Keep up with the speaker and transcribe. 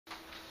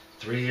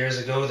3 years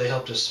ago, they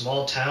helped a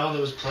small town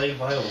that was plagued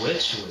by a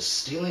witch who was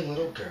stealing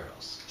little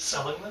girls.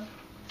 Selling them?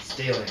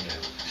 Stealing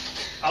them.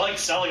 I like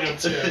selling them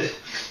too.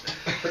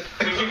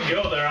 We can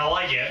go there, I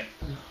like it.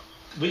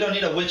 We don't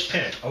need a witch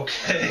pimp,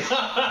 okay?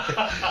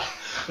 I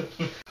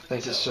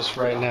think it's just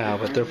right now,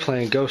 but they're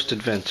playing Ghost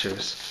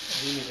Adventures.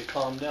 We need to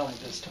calm down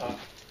with this talk.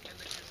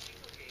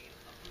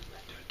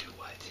 Don't do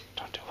what?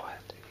 Don't do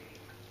what?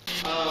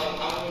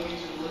 I'm gonna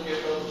need you to look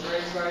at those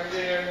drinks right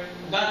there.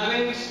 Got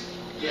drinks?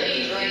 Yeah,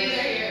 the drinks.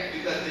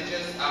 Because they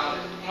just out.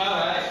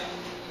 Alright.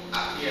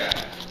 Yeah.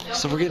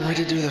 So we're getting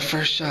ready to do the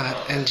first shot,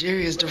 and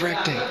Jerry is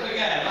directing,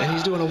 and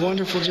he's doing a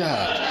wonderful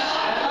job.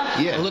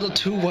 Yeah. A little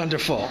too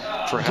wonderful,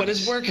 but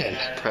it's working.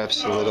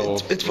 Perhaps a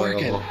little. It's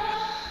working.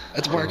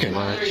 It's working.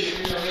 Much.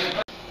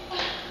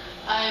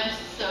 I'm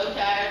so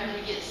tired and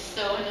it gets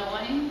so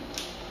annoying.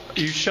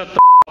 You shut the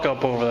f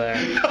up over there.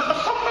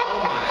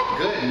 Oh my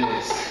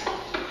goodness.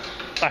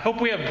 I hope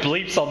we have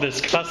bleeps on this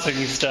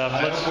cussing stuff.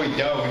 I hope we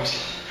don't.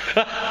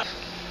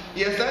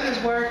 Yes, that is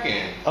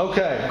working.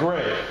 Okay,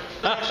 great.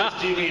 Precious,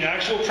 do you mean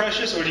actual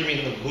Precious, or do you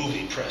mean the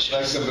movie Precious?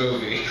 That's the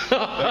movie.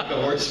 That's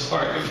the worst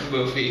part of the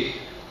movie.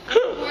 What's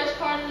the worst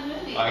part of the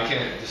movie? I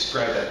can't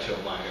describe that to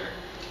a minor.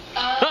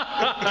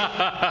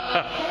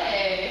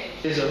 Okay.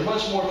 These are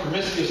much more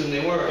promiscuous than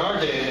they were in our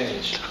day and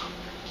age.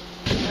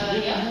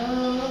 Yeah.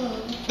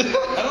 I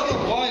don't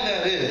know why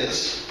that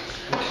is.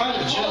 I'm kind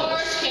of jealous.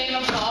 Horse came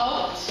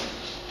about.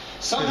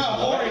 Somehow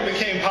whoring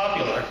became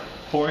popular.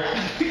 Poor.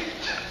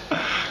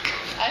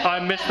 I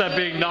missed that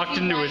being knocked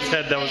into his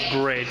head. That was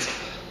great.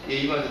 Yeah,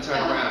 you want to turn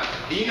around.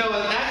 You know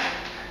what?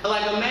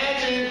 Like,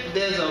 imagine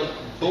there's a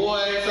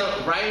boy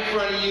right in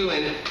front of you,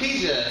 and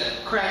he's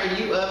just cracking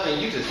you up,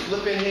 and you just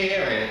flipping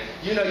hair, and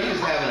you know you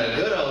just having a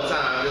good old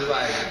time. Just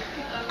like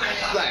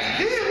damn,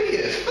 he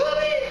is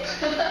funny.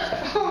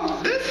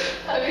 This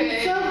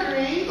is so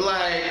great.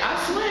 Like, I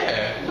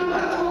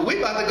swear, we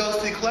about to go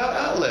see Cloud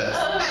Atlas.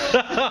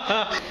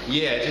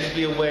 Yeah, just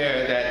be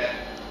aware that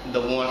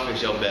the warmth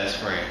is your best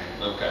friend.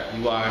 Okay.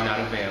 You are not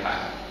a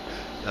vampire.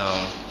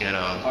 You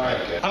know. Alright.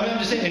 I mean, I'm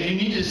just saying, if you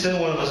needed to send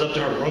one of us up to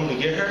her room to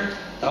get her,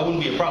 that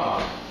wouldn't be a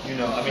problem. You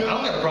know, I mean, I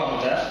don't got a problem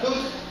with that.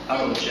 I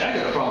don't know if Jack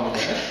got a problem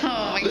with that.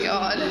 Oh my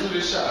god. Let's do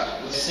this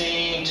shot.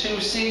 Scene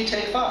 2C,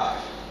 take 5.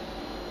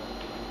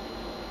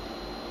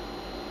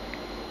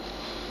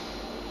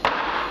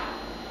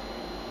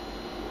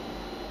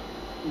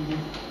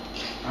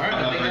 Alright,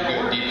 I'm not very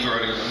good at deep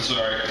throating. I'm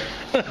sorry.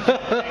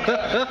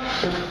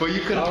 But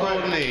you could have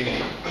told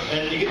me.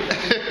 And you get.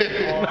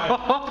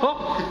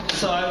 Alright.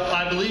 So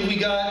I believe we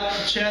got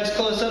Chad's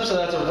close up, so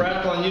that's a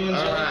wrap on you and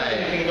stuff. Alright.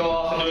 You can go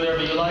off and do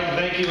whatever you like.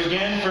 Thank you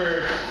again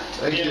for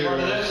being part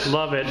of this.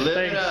 Love it. Live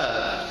Thanks. it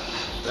up.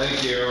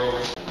 Thank you.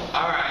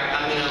 Alright,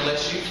 I mean,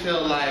 unless you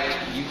feel like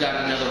you got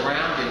another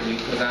round in you,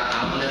 because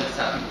I'm gonna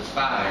stop people's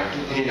fire.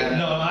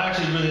 No, I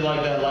actually really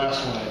like that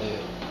last one I did.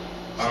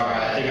 So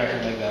Alright. I think I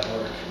can make that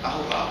work.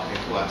 Oh,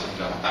 okay, cool. I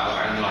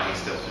know I can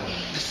still feel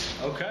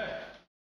it. Okay.